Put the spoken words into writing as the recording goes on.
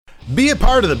Be a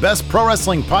part of the best pro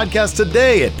wrestling podcast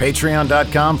today at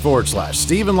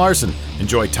patreon.com/Steven Larson.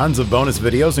 Enjoy tons of bonus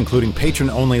videos, including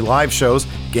patron-only live shows,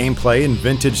 gameplay, and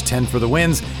vintage 10 for the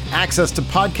wins, access to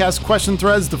podcast question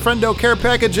threads, the Friendo Care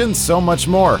Package, and so much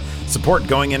more. Support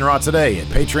Going In Raw today at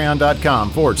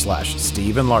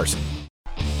patreon.com/Steven Larson.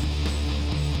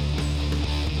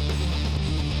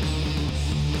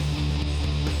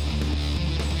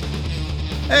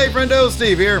 Hey, friendo,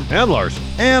 Steve here. And Larson.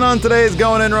 And on today's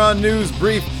Going In Raw news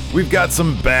brief, we've got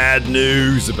some bad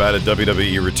news about a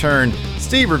WWE return.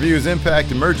 Steve reviews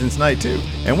Impact Emergence Night 2,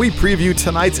 and we preview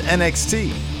tonight's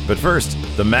NXT. But first,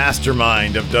 the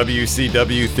mastermind of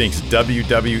WCW thinks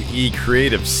WWE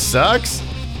creative sucks?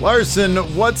 Larson,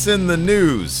 what's in the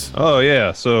news? Oh,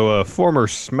 yeah. So, former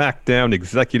SmackDown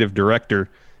executive director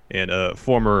and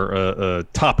former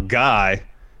top guy,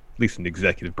 at least in the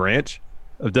executive branch,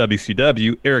 of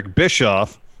WCW, Eric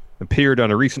Bischoff, appeared on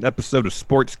a recent episode of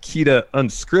Sports Kita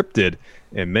Unscripted,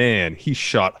 and man, he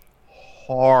shot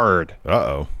hard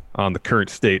on the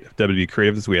current state of WWE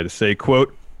creative, as we had to say,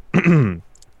 quote,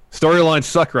 storylines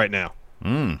suck right now.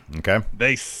 Okay.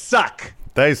 They suck.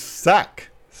 They suck.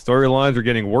 Storylines are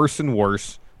getting worse and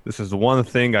worse. This is the one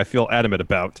thing I feel adamant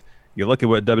about. You look at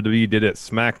what WWE did at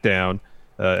SmackDown,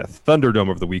 Thunderdome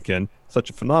over the weekend. Such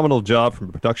a phenomenal job from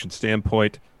a production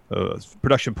standpoint.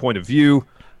 Production point of view.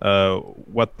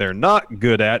 What they're not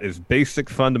good at is basic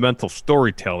fundamental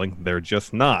storytelling. They're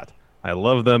just not. I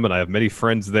love them, and I have many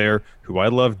friends there who I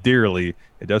love dearly.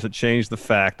 It doesn't change the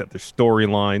fact that their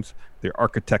storylines, their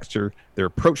architecture, their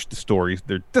approach to stories,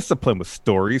 their discipline with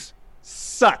stories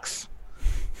sucks.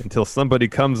 Until somebody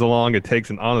comes along and takes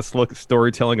an honest look at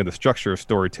storytelling and the structure of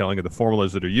storytelling and the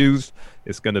formulas that are used,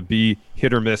 it's going to be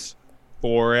hit or miss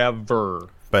forever.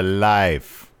 For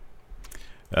life.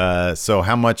 So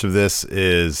how much of this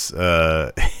is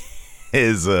a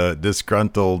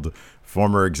disgruntled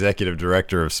former executive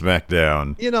director of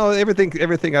SmackDown? You know,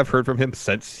 everything I've heard from him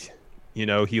since,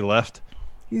 he left,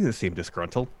 he didn't seem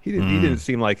disgruntled. He didn't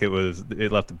seem like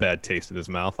it left a bad taste in his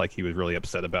mouth, like he was really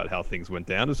upset about how things went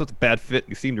down. It was just a bad fit.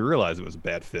 He seemed to realize it was a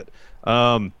bad fit.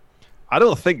 I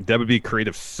don't think WWE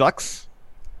creative sucks.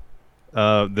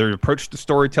 Their approach to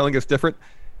storytelling is different.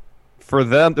 For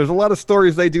them, there's a lot of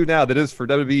stories they do now that is for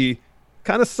WWE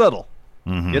kind of subtle,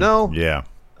 Yeah.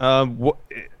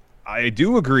 I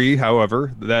do agree,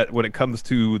 however, that when it comes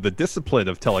to the discipline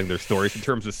of telling their stories in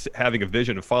terms of having a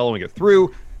vision and following it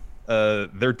through,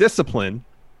 their discipline,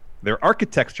 their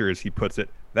architecture, as he puts it,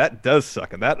 that does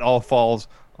suck. And that all falls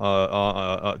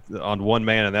on one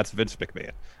man, and that's Vince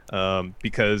McMahon.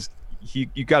 Because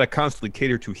you got to constantly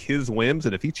cater to his whims.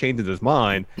 And if he changes his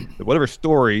mind, whatever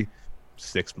story,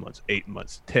 6 months, 8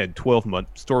 months, 10, 12-month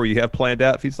story you have planned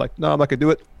out, if he's like, no, I'm not going to do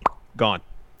it, gone.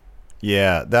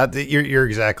 Yeah, that you're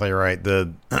exactly right.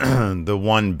 The the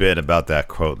one bit about that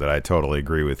quote that I totally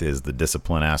agree with is the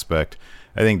discipline aspect.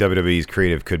 I think WWE's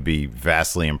creative could be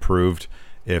vastly improved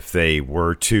if they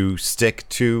were to stick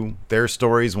to their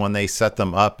stories when they set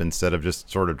them up instead of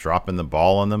just sort of dropping the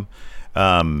ball on them.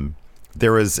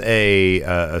 There was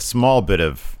a small bit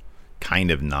of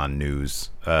kind of non-news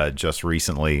just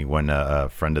recently when a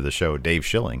friend of the show, Dave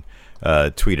Schilling,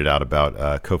 tweeted out about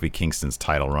Kofi Kingston's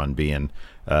title run being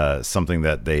something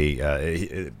that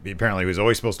apparently he was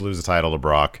always supposed to lose the title to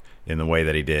Brock in the way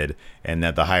that he did, and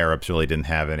that the higher-ups really didn't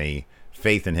have any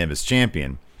faith in him as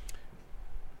champion.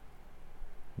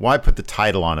 Why put the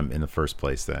title on him in the first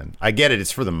place then? I get it,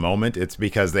 it's for the moment. It's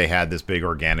because they had this big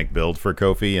organic build for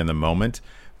Kofi in the moment,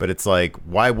 but it's like,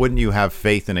 why wouldn't you have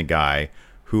faith in a guy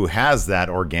who has that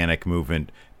organic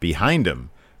movement behind him?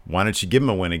 Why don't you give him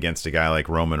a win against a guy like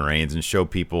Roman Reigns and show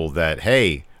people that,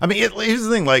 hey, I mean, here's the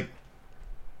thing, like,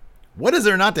 what is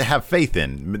there not to have faith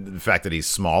in? The fact that he's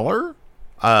smaller?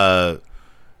 I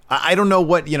don't know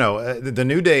what, the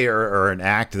New Day are an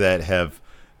act that have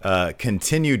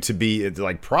continued to be,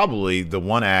 like, probably the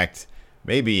one act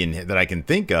maybe that I can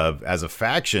think of as a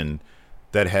faction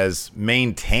that has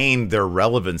maintained their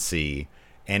relevancy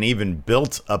and even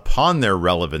built upon their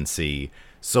relevancy.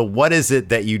 So what is it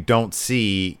that you don't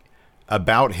see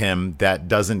about him that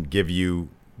doesn't give you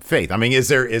faith? I mean, is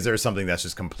there something that's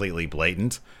just completely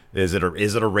blatant? Is it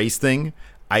a race thing?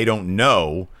 I don't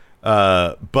know.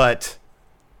 But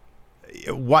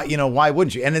why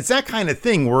wouldn't you? And it's that kind of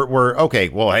thing where okay,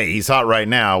 well, hey, he's hot right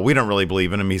now. We don't really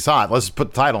believe in him. He's hot. Let's just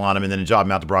put the title on him and then job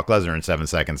him out to Brock Lesnar in 7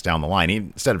 seconds down the line.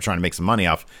 Instead of trying to make some money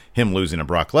off him losing to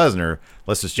Brock Lesnar,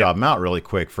 let's just job him out really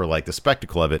quick for like the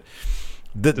spectacle of it.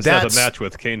 Just have a match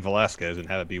with Cain Velasquez and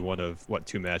have it be one of,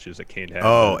 2 matches that Cain had.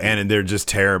 Oh, and they're just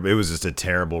terrible. It was just a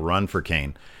terrible run for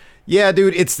Cain. Yeah,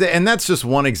 dude, and that's just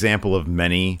one example of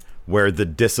many where the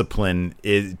discipline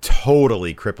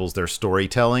totally cripples their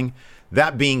storytelling.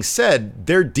 That being said,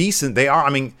 they're decent. They are. I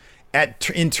mean,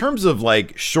 in terms of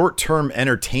like short-term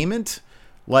entertainment,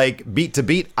 like beat to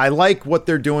beat, I like what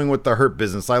they're doing with the Hurt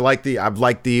Business. I've liked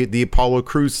the Apollo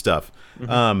Crews stuff.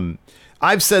 Mm-hmm.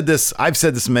 I've said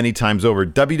this many times over.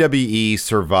 WWE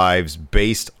survives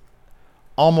based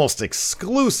almost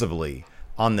exclusively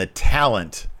on the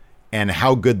talent and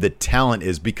how good the talent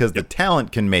is, because the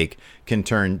talent can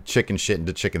turn chicken shit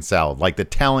into chicken salad. Like, the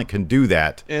talent can do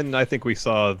that. And I think we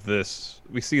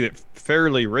see it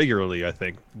fairly regularly, I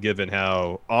think, given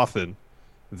how often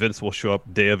Vince will show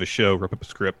up day of a show, rip up a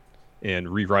script, and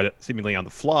rewrite it seemingly on the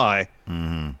fly.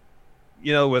 Mm-hmm.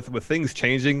 You know, with things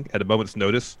changing at a moment's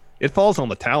notice, it falls on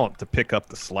the talent to pick up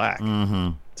the slack,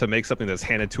 to make something that's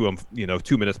handed to them,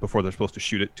 2 minutes before they're supposed to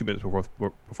shoot it, 2 minutes before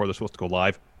they're supposed to go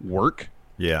live, work.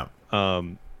 Yeah.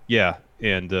 It's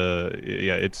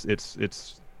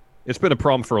been a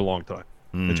problem for a long time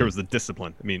in terms of the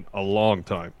discipline. I mean, a long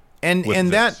time. And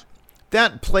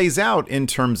that plays out in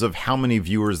terms of how many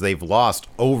viewers they've lost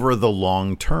over the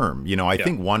long term. I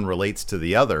think one relates to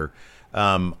the other.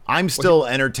 I'm still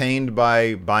entertained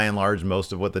by and large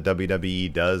most of what the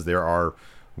WWE does. There are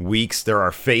weeks, there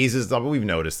are phases. We've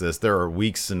noticed this. There are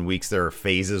weeks and weeks. There are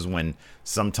phases when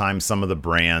sometimes some of the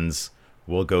brands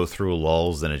will go through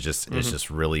lulls and it's just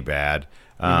really bad.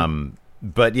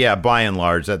 But yeah, by and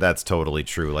large, that's totally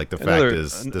true. Like, the fact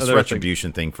is, this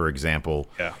Retribution thing, for example,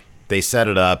 they set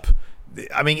it up.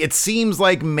 I mean, it seems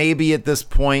like maybe at this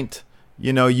point,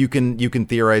 you can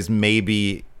theorize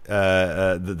maybe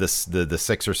the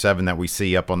 6 or 7 that we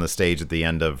see up on the stage at the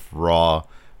end of Raw,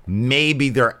 maybe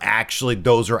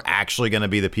those are actually going to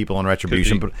be the people in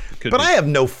Retribution. But I have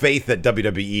no faith that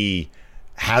WWE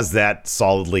has that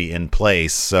solidly in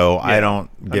place, so I don't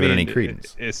give it any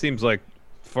credence. It seems like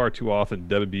far too often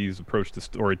WWE's approach to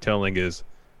storytelling is,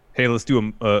 hey, let's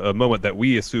do a moment that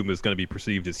we assume is going to be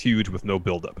perceived as huge with no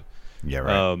buildup. Yeah,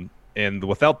 right. And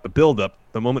without the buildup,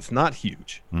 the moment's not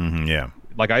huge. Mm-hmm, yeah.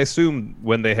 Like, I assume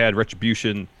when they had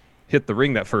Retribution hit the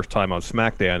ring that first time on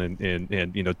SmackDown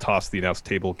and toss the announce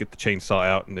table, get the chainsaw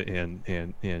out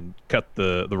and cut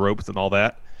the ropes and all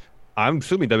that, I'm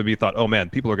assuming WWE thought, oh man,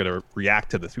 people are going to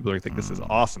react to this. People are going to think this is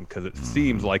awesome because it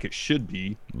seems like it should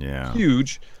be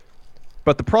huge.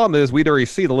 But the problem is, we'd already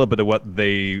seen a little bit of what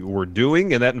they were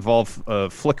doing, and that involved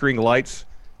flickering lights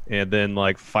and then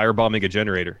like firebombing a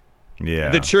generator. Yeah.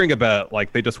 And then cheering about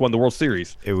like they just won the World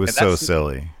Series. It was so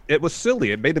silly. It was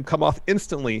silly. It made them come off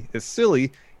instantly as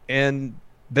silly, and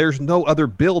there's no other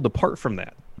build apart from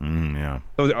that. Yeah.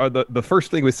 So the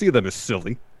first thing we see of them is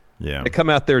silly. Yeah. They come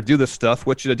out there, do this stuff,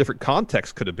 which in a different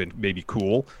context could have been maybe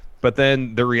cool, but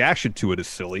then the reaction to it is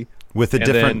silly. With a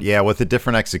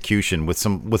different execution, with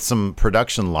some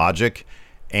production logic,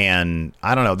 and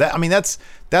I don't know.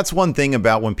 That's one thing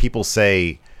about when people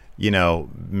say,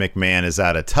 McMahon is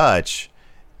out of touch.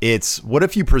 It's, what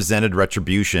if you presented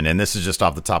Retribution, and this is just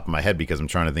off the top of my head because I'm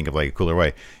trying to think of like a cooler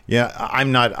way. Yeah,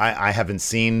 I haven't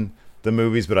seen the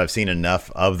movies, but I've seen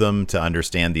enough of them to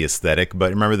understand the aesthetic. But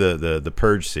remember the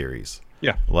Purge series?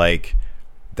 Yeah. Like,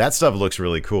 that stuff looks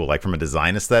really cool. Like, from a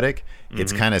design aesthetic,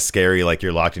 it's kind of scary. Like,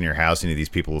 you're locked in your house and you have these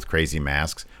people with crazy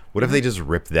masks. What if they just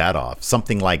ripped that off?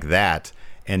 Something like that,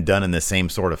 and done in the same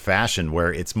sort of fashion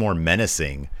where it's more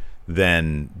menacing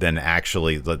than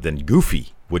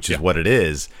goofy, which is what it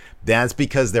is. That's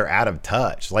because they're out of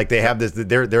touch. Like, they have this,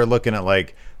 they're looking at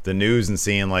like the news and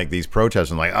seeing like these protests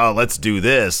and like, oh, let's do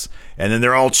this, and then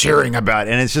they're all cheering about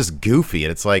it, and it's just goofy.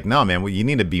 And it's like, no, man, you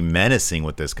need to be menacing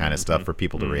with this kind of stuff for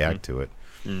people to react to it.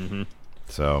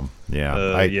 So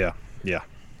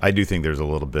I do think there's a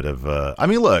little bit of I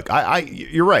mean, look,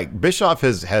 you're right. Bischoff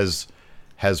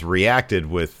has reacted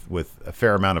with a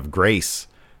fair amount of grace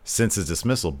since his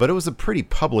dismissal, but it was a pretty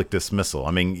public dismissal.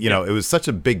 I mean, it was such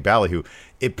a big ballyhoo.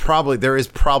 There is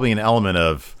probably an element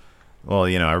of, well,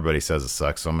 everybody says it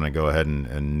sucks, so I'm going to go ahead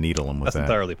and needle him with that. That's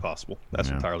entirely possible.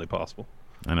 Entirely possible.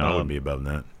 I know I wouldn't be above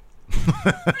that.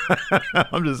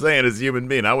 I'm just saying, as a human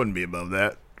being, I wouldn't be above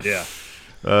that. Yeah.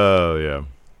 Oh, yeah.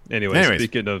 Anyways,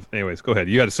 go ahead.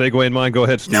 You got a segue in mind? Go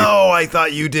ahead, Steve. No, I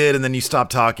thought you did, and then you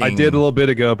stopped talking. I did a little bit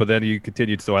ago, but then you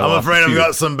continued, so I'm afraid I've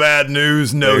got some bad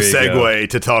news. No segue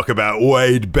to talk about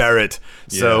Wade Barrett.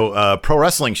 Yeah. So, Pro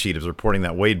Wrestling Sheet is reporting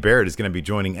that Wade Barrett is going to be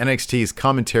joining NXT's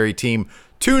commentary team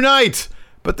tonight.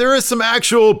 But there is some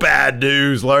actual bad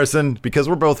news, Larson, because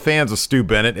we're both fans of Stu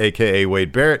Bennett, a.k.a.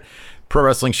 Wade Barrett. Pro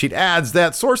Wrestling Sheet adds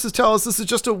that sources tell us this is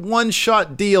just a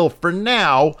one-shot deal for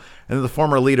now, and the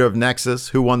former leader of Nexus,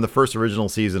 who won the first original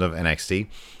season of NXT,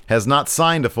 has not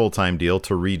signed a full-time deal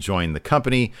to rejoin the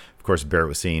company Of course, Barrett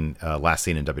was last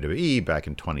seen in WWE back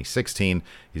in 2016.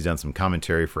 He's done some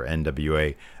commentary for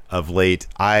NWA of late.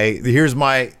 Here's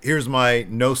my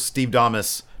no Steve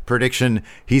Damas prediction.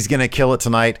 He's going to kill it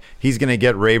tonight. He's going to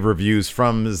get rave reviews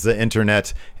from the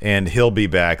internet, and he'll be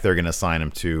back. They're going to sign him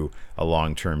to a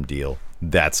long-term deal.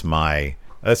 That's my,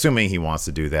 assuming he wants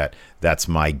to do that, that's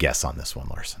my guess on this one,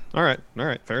 Larson. All right.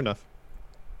 Fair enough.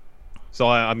 So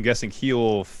I'm guessing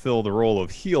he'll fill the role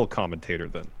of heel commentator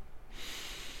then.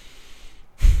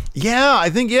 Yeah, I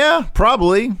think,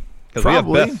 probably. Because we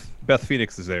have Beth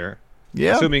Phoenix is there.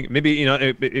 Yeah. Assuming, maybe,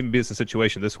 it be a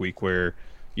situation this week where,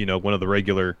 one of the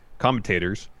regular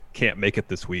commentators can't make it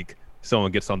this week.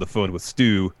 Someone gets on the phone with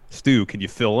Stu. Stu, can you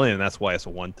fill in? That's why it's a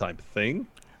one-time thing.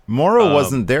 Morrow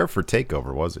wasn't there for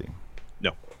TakeOver, was he?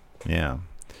 No. Yeah.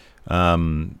 I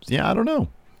don't know.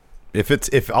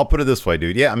 If I'll put it this way,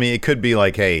 dude. Yeah, I mean, it could be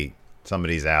like, hey,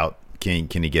 somebody's out. Can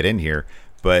you get in here?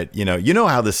 But you know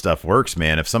how this stuff works,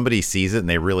 man. If somebody sees it and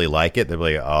they really like it, they're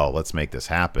like, oh, let's make this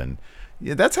happen.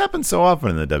 Yeah, that's happened so often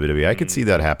in the WWE. I could see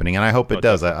that happening, and I hope it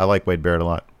does. I like Wade Barrett a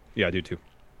lot. Yeah, I do too.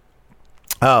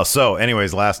 Oh, so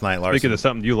anyways, last night, Larson. Speaking of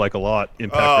something you like a lot,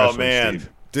 Impact Wrestling, man. Steve.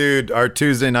 Dude, our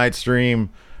Tuesday night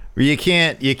stream. You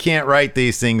can't write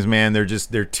these things, man. They're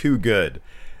too good.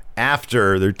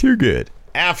 They're too good.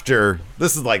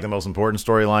 This is like the most important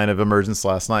storyline of Emergence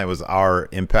last night was our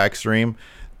Impact stream.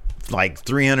 Like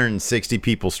 360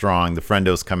 people strong. The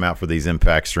friendos come out for these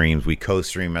Impact streams. We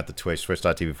co-stream at the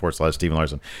twitch.tv/Stephen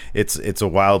Larson. It's a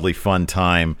wildly fun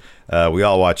time. We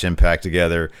all watch Impact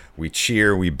together. We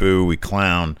cheer, we boo, we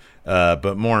clown.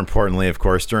 But more importantly, of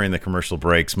course, during the commercial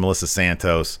breaks, Melissa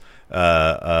Santos,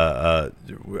 I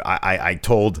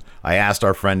asked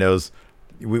our friendos,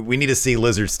 we need to see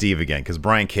Lizard Steve again because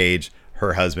Brian Cage,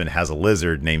 her husband, has a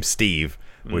lizard named Steve,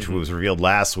 which was revealed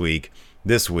last week.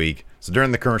 This week, so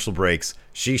during the commercial breaks,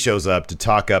 she shows up to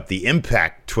talk up the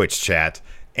Impact Twitch chat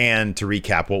and to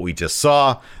recap what we just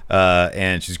saw.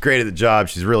 And she's great at the job.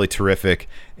 She's really terrific.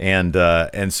 And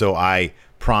so I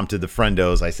prompted the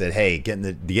friendos. I said, "Hey, get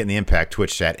in the Impact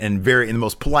Twitch chat," and in the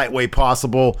most polite way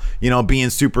possible. Being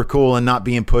super cool and not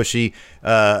being pushy.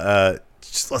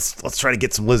 Just let's try to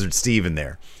get some Lizard Steve in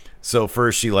there. So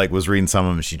first she was reading some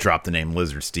of them and she dropped the name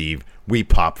Lizard Steve. We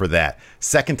pop for that.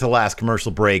 Second to last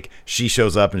commercial break, she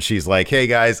shows up and she's like, hey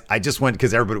guys, I just went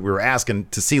because we were asking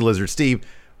to see Lizard Steve,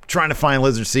 trying to find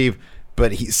Lizard Steve,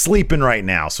 but he's sleeping right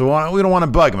now. So we don't want to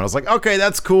bug him. And I was like, okay,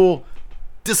 that's cool.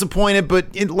 Disappointed,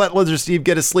 but let Lizard Steve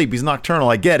get his sleep. He's nocturnal.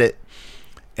 I get it.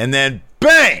 And then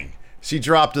bang! She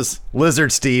dropped us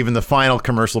Lizard Steve in the final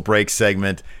commercial break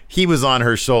segment. He was on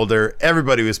her shoulder.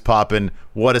 Everybody was popping.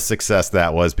 What a success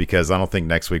that was, because I don't think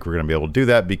next week we're going to be able to do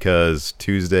that because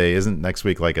Tuesday isn't next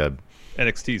week like a...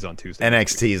 NXT's on Tuesday.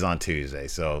 NXT's on Tuesday.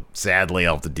 So sadly,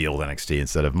 I'll have to deal with NXT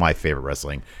instead of my favorite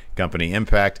wrestling company,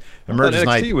 Impact. Emergence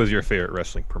NXT was your favorite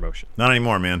wrestling promotion. Not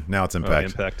anymore, man. Now it's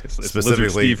Impact. Impact. It's specifically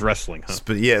Lizard Steve Wrestling,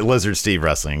 huh? Lizard Steve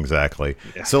Wrestling, exactly.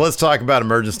 Yeah. So let's talk about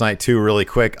Emergence Night 2 really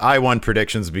quick. I won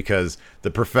predictions because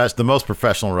the most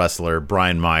professional wrestler,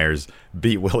 Brian Myers,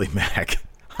 beat Willie Mack.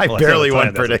 I barely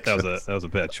won predictions. That was a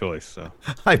bad choice. So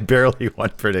I barely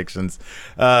won predictions.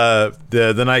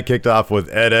 The night kicked off with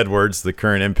Ed Edwards, the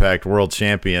current Impact World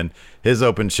Champion. His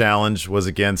open challenge was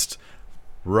against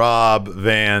Rob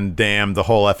Van Dam, the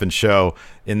whole effing show.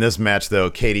 In this match, though,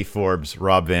 Katie Forbes,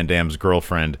 Rob Van Dam's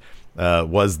girlfriend,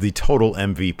 was the total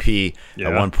MVP. Yeah.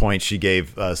 At one point, she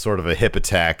gave sort of a hip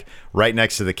attack right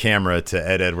next to the camera to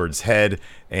Ed Edwards' head,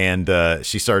 and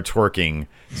she started twerking.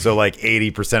 So like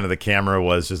 80% of the camera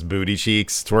was just booty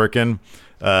cheeks twerking.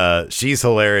 She's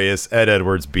hilarious. Ed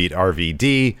Edwards beat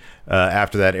RVD.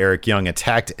 After that, Eric Young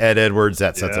attacked Ed Edwards.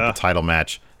 That sets up a title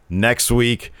match next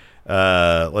week.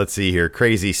 Let's see here.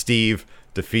 Crazy Steve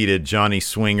defeated Johnny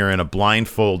Swinger in a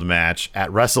blindfold match at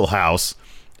Wrestle House,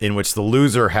 in which the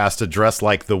loser has to dress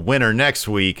like the winner next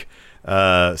week.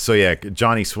 So yeah,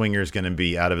 Johnny Swinger is going to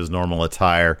be out of his normal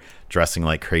attire, dressing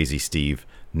like Crazy Steve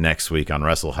next week on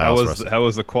Wrestle House. How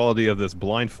was the quality of this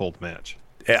blindfold match?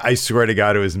 I swear to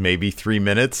God, it was maybe 3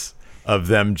 minutes of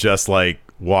them just like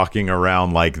walking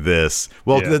around like this.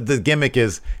 Well, the gimmick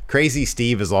is Crazy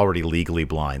Steve is already legally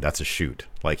blind. That's a shoot.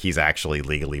 Like he's actually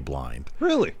legally blind.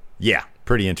 Really? Yeah.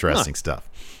 Pretty interesting stuff.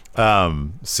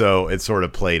 So it sort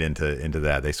of played into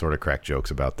that. They sort of cracked jokes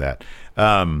about that.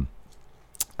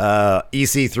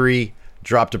 EC3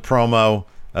 dropped a promo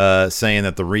saying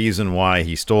that the reason why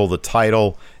he stole the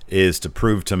title is to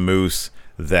prove to Moose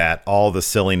that all the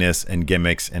silliness and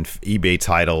gimmicks and eBay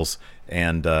titles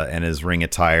and his ring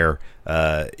attire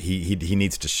He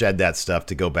needs to shed that stuff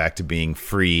to go back to being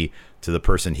free to the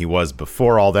person he was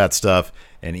before all that stuff.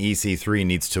 And EC3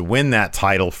 needs to win that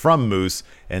title from Moose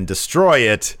and destroy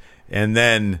it, and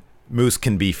then Moose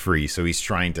can be free. So he's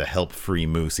trying to help free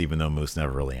Moose, even though Moose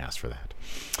never really asked for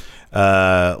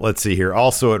that. Let's see here.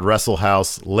 Also at Wrestle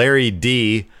House, Larry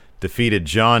D defeated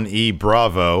John E.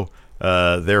 Bravo.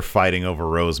 They're fighting over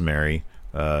Rosemary.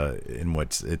 In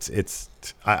what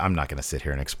I'm not going to sit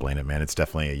here and explain it, man. It's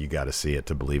definitely you got to see it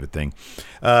to believe it thing.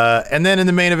 And then in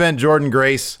the main event, Jordan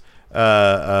Grace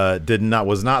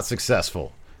was not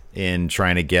successful in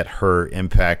trying to get her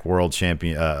Impact World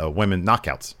Champion Women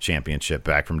Knockouts Championship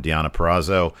back from Deonna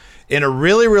Purrazzo in a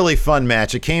really, really fun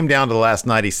match. It came down to the last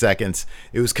 90 seconds.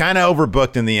 It was kind of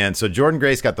overbooked in the end. So Jordan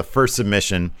Grace got the first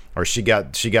submission, or she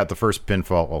got the first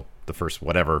pinfall, well, the first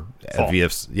whatever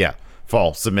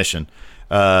fall submission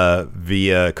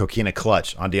via Coquina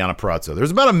Clutch on Deonna Purrazzo.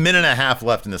 There's about a minute and a half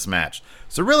left in this match.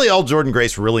 So really all Jordan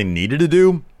Grace really needed to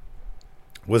do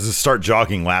was to start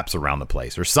jogging laps around the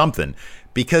place or something,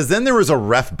 because then there was a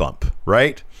ref bump,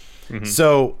 right? Mm-hmm.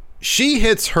 So she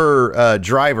hits her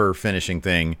driver finishing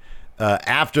thing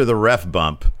after the ref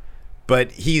bump,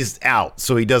 but he's out,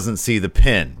 so he doesn't see the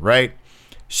pin, right?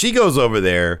 She goes over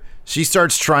there. She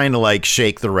starts trying to, like,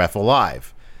 shake the ref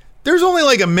alive. There's only,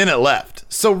 like, a minute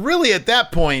left. So really at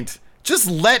that point, just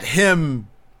let him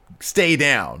stay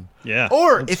down. Yeah.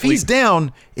 Or if he's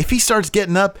down, if he starts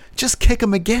getting up, just kick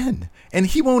him again. And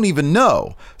he won't even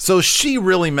know. So she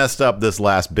really messed up this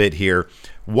last bit here.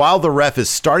 While the ref is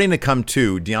starting to come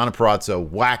to, Deonna Purrazzo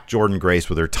whacked Jordan Grace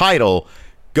with her title,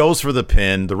 goes for the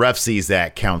pin. The ref sees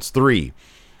that, counts 3.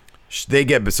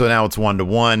 So now it's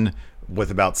 1-1.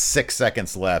 With about 6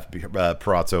 seconds left,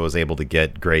 Purrazzo was able to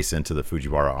get Grace into the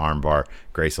Fujiwara armbar.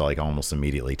 Grace almost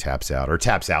immediately taps out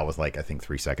with I think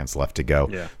 3 seconds left to go.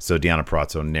 Yeah. So Deonna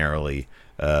Purrazzo narrowly.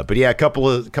 But yeah, a couple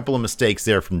of mistakes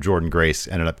there from Jordan Grace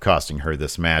ended up costing her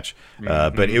this match.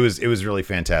 But it was really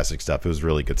fantastic stuff. It was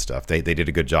really good stuff. They did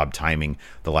a good job timing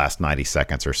the last 90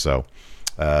 seconds or so.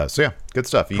 So yeah, good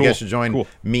stuff. You guys should join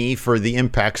me for the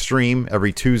Impact stream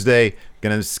every Tuesday.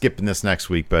 Gonna skip this next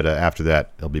week, but after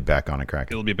that, it'll be back on a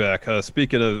crack. It'll be back.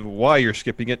 Speaking of why you're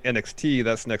skipping it, NXT,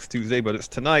 that's next Tuesday, but it's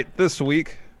tonight this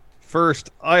week.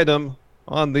 First item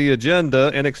on the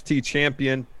agenda, NXT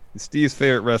champion, Steve's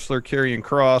favorite wrestler, Karrion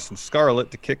Kross and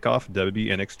Scarlett, to kick off WWE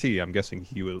NXT. I'm guessing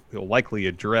he'll likely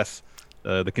address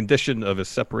the condition of his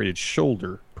separated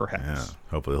shoulder, perhaps. Yeah,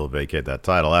 hopefully he'll vacate that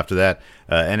title. After that,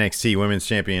 NXT Women's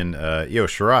Champion Io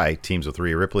Shirai teams with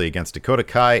Rhea Ripley against Dakota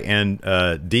Kai and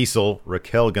Diesel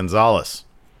Raquel Gonzalez.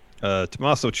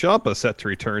 Tommaso Ciampa set to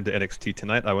return to NXT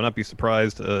tonight. I would not be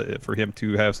surprised for him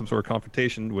to have some sort of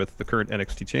confrontation with the current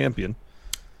NXT champion.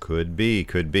 Could be.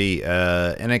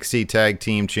 NXT Tag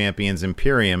Team Champions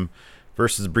Imperium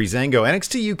versus Breezango.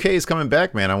 NXT UK is coming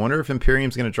back, man. I wonder if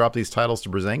Imperium's going to drop these titles to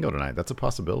Breezango tonight. That's a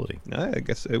possibility. I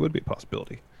guess it would be a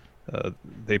possibility.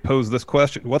 They pose this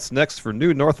question: what's next for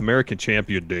new North American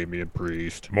champion Damian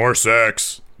Priest? More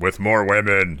sex with more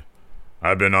women.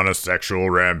 I've been on a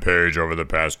sexual rampage over the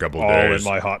past couple days. All in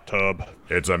my hot tub.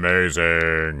 It's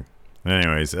amazing.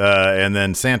 Anyways, and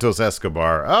then Santos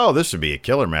Escobar. Oh, this should be a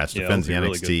killer match. Defends the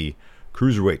NXT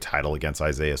Cruiserweight title against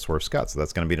Isaiah Swerve Scott. So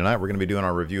that's going to be tonight. We're going to be doing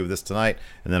our review of this tonight.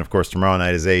 And then, of course, tomorrow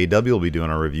night is AEW. We'll be doing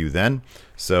our review then.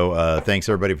 So thanks,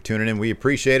 everybody, for tuning in. We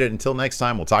appreciate it. Until next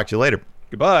time, we'll talk to you later.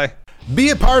 Goodbye.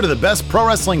 Be a part of the best pro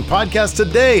wrestling podcast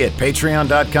today at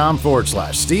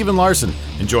patreon.com/Steven Larson.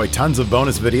 Enjoy tons of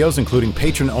bonus videos, including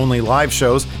patron-only live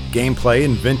shows, gameplay,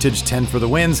 and vintage 10 for the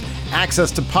wins, access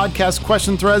to podcast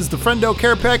question threads, the Friendo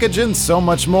Care Package, and so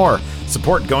much more.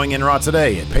 Support Going In Raw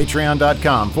today at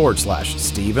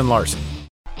patreon.com/Steven Larson.